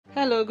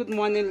Hello, good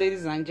morning,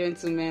 ladies and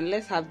gentlemen.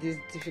 Let's have this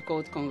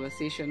difficult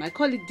conversation. I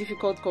call it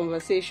difficult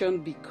conversation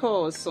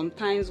because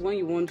sometimes when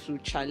you want to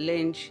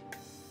challenge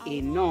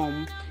a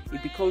norm,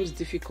 it becomes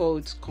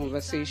difficult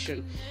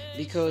conversation.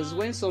 Because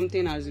when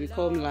something has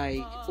become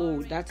like,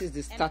 oh, that is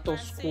the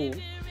status quo,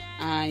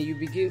 and you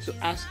begin to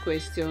ask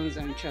questions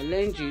and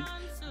challenge it,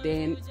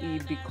 then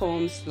it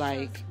becomes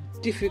like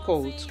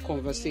difficult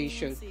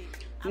conversation.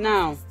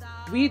 Now,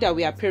 we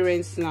are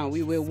parents now,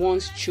 we were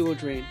once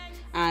children.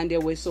 And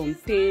there were some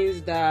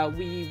things that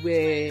we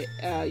were,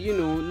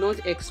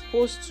 not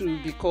exposed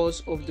to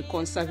because of the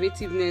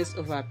conservativeness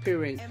of our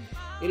parents.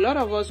 A lot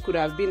of us could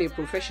have been a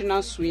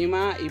professional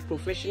swimmer, a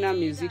professional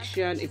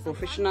musician, a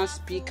professional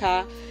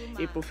speaker,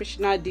 a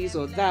professional this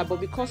or that. But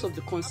because of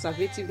the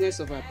conservativeness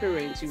of our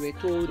parents, you were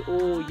told,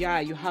 oh yeah,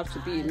 you have to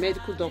be a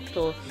medical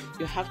doctor,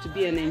 you have to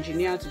be an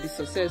engineer to be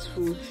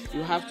successful,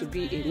 you have to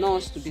be a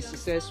nurse to be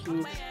successful,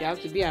 you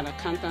have to be an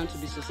accountant to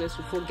be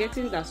successful,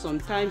 forgetting that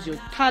sometimes your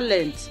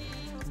talent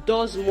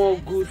does more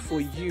good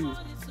for you.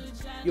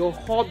 Your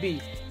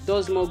hobby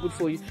does more good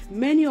for you.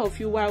 Many of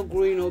you, while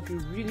growing up, you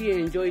really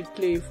enjoyed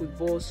playing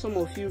football. Some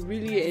of you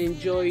really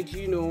enjoyed,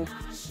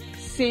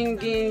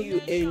 singing. You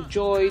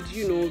enjoyed,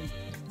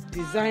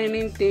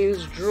 designing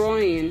things,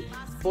 drawing.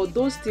 But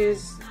those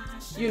things,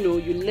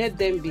 you let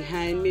them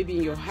behind, maybe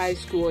in your high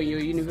school or your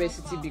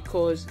university,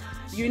 because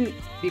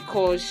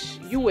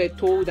you were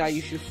told that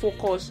you should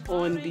focus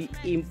on the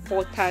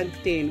important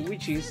thing,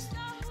 which is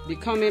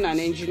becoming an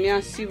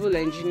engineer, civil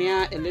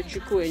engineer,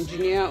 electrical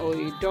engineer, or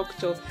a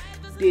doctor.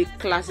 They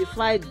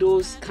classify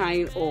those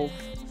kind of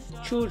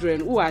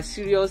children who are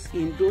serious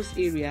in those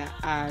areas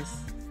as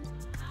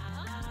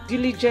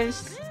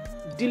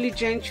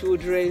diligent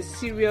children,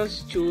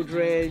 serious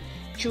children,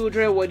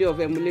 children worthy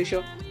of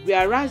emulation.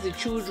 Whereas the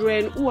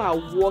children who are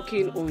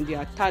working on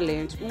their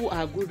talent, who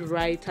are good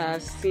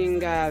writers,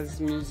 singers,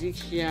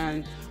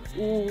 musicians,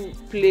 who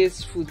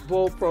plays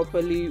football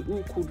properly,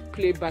 who could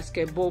play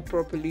basketball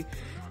properly,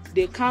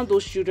 they count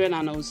those children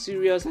and are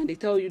serious, and they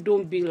tell you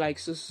don't be like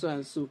so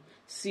and so.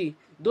 See,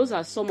 those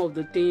are some of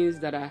the things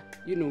that are,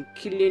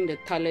 killing the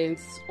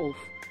talents of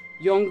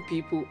young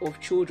people, of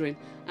children.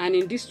 And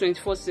in this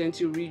 21st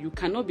century, you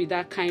cannot be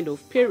that kind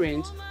of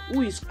parent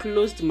who is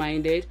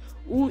closed-minded,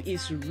 who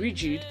is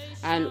rigid,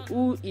 and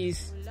who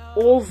is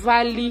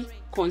overly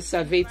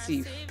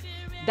conservative.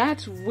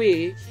 That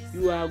way,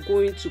 you are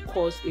going to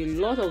cause a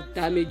lot of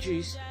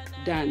damages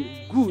than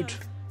good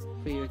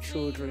for your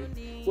children.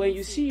 When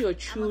you see your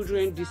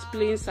children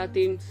displaying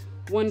certain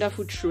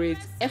wonderful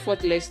traits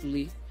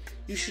effortlessly,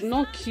 you should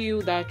not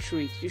kill that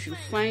trait. You should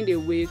find a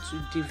way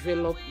to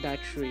develop that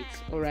trait.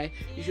 All right,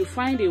 you should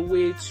find a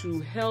way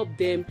to help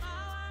them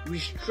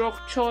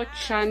restructure,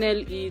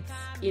 channel it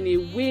in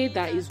a way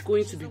that is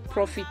going to be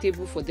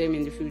profitable for them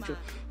in the future.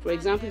 For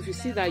example, if you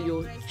see that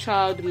your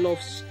child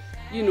loves,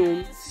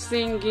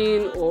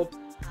 singing or,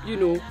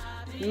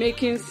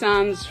 making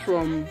sounds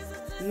from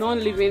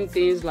non-living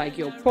things like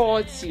your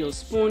pots, your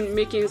spoon,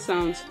 making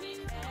sounds,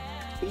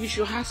 you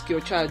should ask your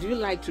child, do you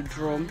like to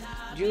drum?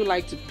 Do you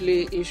like to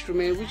play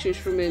instrument? Which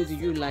instrument do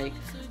you like?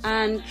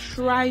 And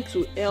try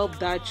to help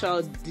that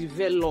child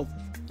develop,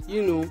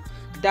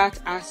 that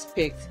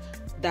aspect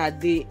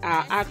that they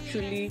are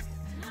actually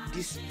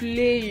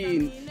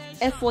displaying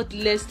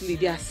effortlessly,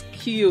 their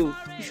skill.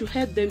 You should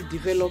help them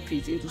develop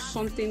it into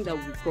something that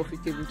will be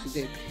profitable to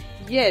them.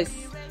 Yes,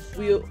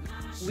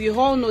 we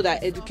all know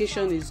that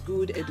education is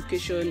good.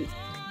 Education,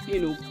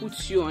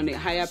 puts you on a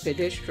higher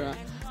pedestal.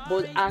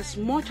 But as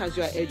much as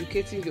you are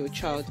educating your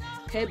child,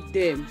 help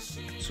them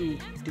to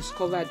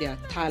discover their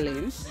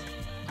talents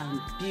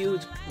and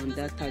build on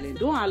that talent.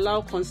 Don't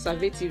allow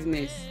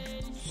conservativeness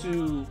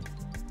to,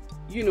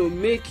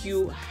 make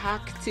you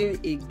acting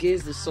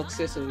against the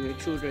success of your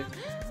children.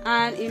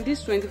 And in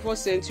this 21st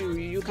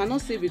century, you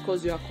cannot say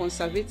because you are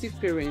conservative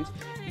parent,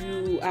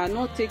 you are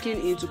not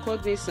taking into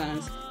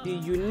cognizance the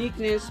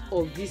uniqueness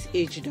of this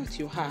age that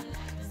you have.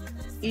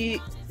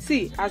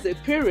 See, as a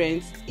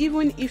parent,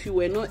 even if you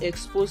were not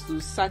exposed to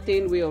a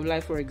certain way of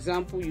life, for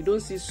example, you don't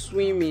see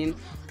swimming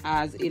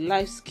as a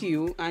life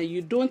skill and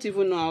you don't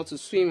even know how to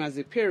swim as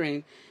a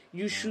parent,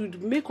 you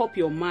should make up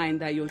your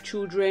mind that your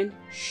children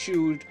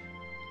should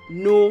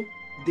know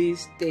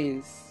these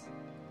things.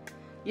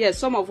 Yes,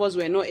 some of us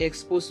were not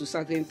exposed to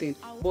certain things,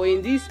 but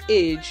in this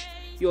age,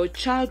 your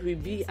child will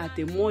be at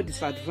a more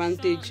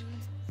disadvantaged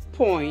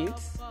point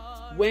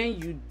when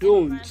you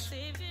don't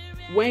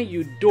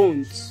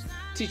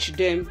teach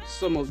them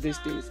some of these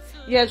things.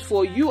 Yes,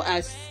 for you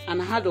as an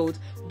adult,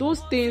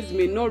 those things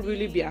may not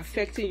really be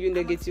affecting you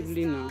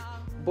negatively now,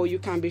 but you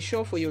can be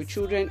sure for your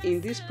children in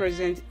this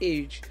present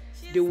age,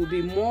 they will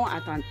be more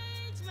at a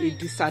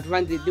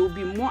disadvantage. They will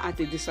be more at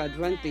a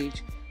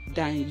disadvantage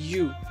than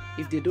you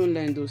if they don't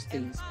learn those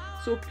things.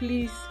 So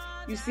please,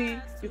 you see,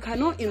 you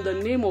cannot, in the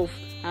name of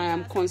I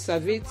am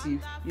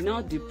conservative, you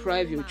now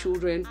deprive your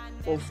children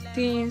of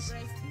things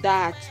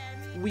that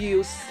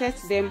will set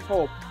them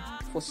up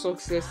for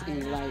success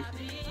in life.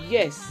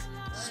 Yes,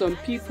 some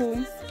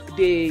people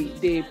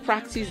they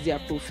practice their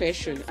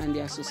profession and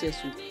they are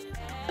successful.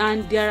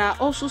 And there are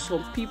also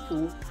some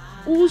people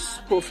whose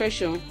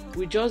profession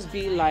will just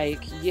be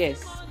like,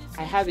 yes,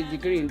 I have a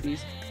degree in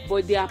this,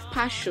 but their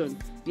passion,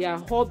 their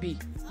hobby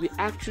will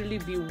actually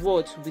be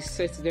what will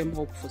set them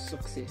up for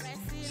success.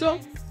 So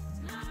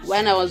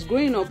when I was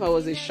growing up, I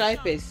was a shy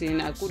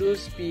person. I couldn't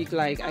speak,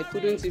 like I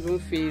couldn't even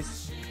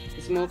face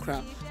a small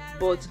crowd.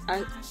 But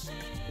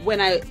when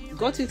I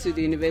got into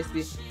the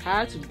university, I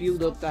had to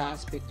build up that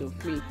aspect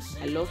of me.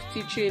 I love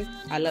teaching.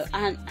 And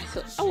I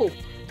thought, oh,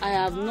 I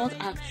have not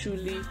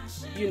actually,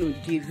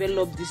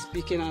 developed this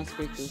speaking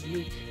aspect of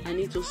me. And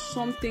it was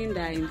something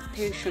that I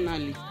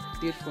intentionally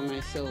did for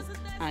myself.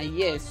 And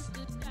yes,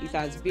 it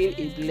has been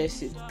a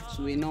blessing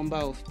to a number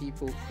of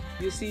people.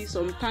 You see,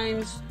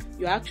 sometimes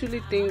you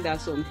actually think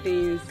that some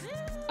things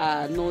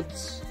are not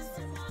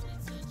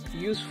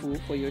useful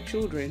for your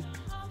children,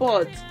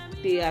 but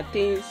they are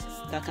things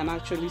that can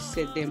actually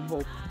set them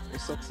up for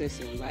success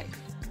in life.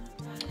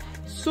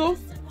 So,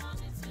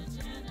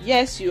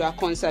 yes, you are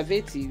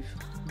conservative,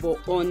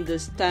 but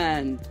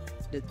understand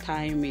the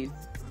timing.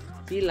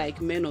 Be like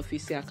men of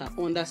Isiaka.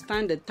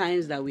 Understand the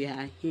times that we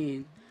are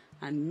in,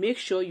 and make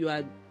sure you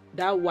are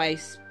that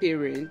wise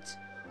parent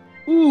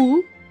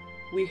who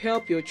will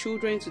help your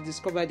children to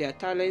discover their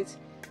talents,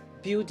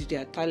 build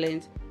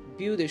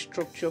a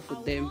structure for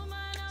them,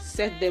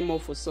 set them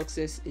up for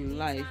success in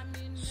life,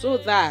 so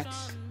that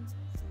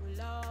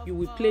you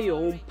will play your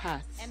own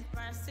part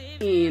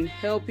in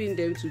helping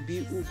them to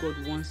be who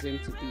God wants them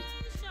to be.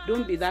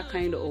 Don't be that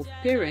kind of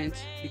parent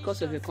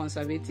because of your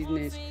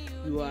conservativeness.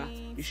 You are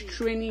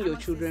restraining your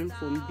children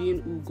from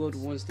being who God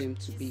wants them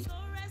to be.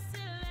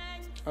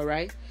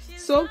 Alright?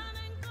 So,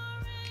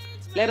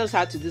 let us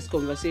add to this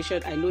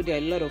conversation. I know there are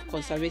a lot of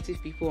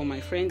conservative people on my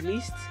friend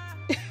list.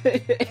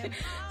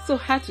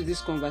 So add to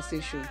this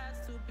conversation.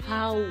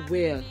 How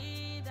well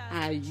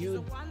are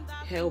you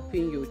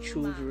helping your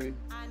children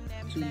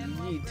to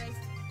lead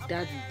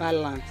that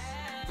balanced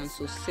and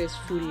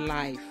successful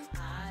life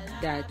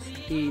that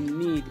they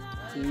need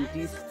in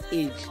this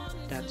age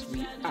that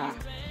we are?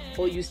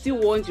 Or you still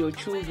want your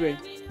children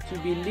to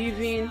be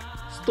living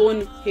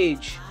stone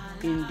age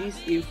in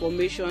this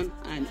information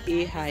and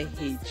AI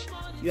age?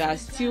 You are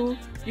still,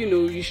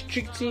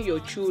 restricting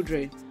your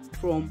children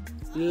from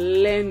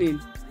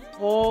learning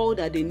all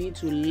that they need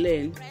to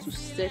learn to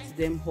set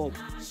them up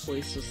for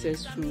a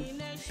successful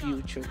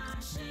future.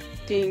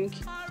 Think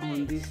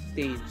on these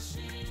things.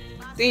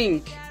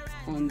 Think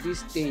on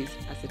these things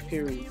as a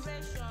parent.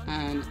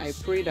 And I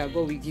pray that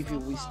God will give you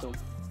wisdom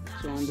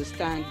to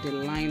understand the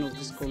line of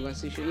this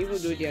conversation.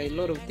 Even though there are a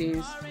lot of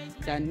things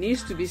that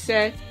needs to be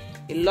said,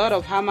 a lot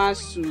of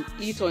hammers to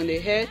hit on the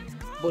head,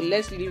 but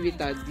let's leave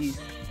it at this.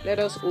 Let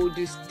us hold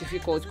this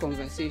difficult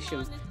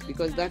conversation,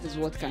 because that is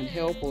what can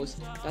help us.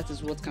 That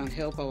is what can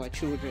help our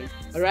children.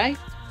 All right?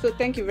 So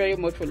thank you very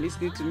much for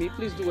listening to me.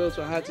 Please do well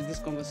to add to this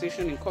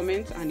conversation in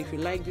comments. And if you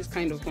like this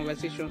kind of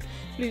conversation,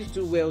 please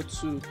do well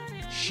to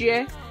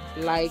share,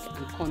 like,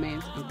 and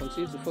comment, and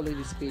continue to follow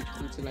this page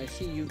until I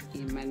see you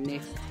in my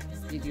next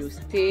video.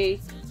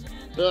 Stay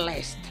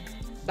blessed.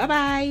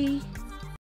 Bye-bye.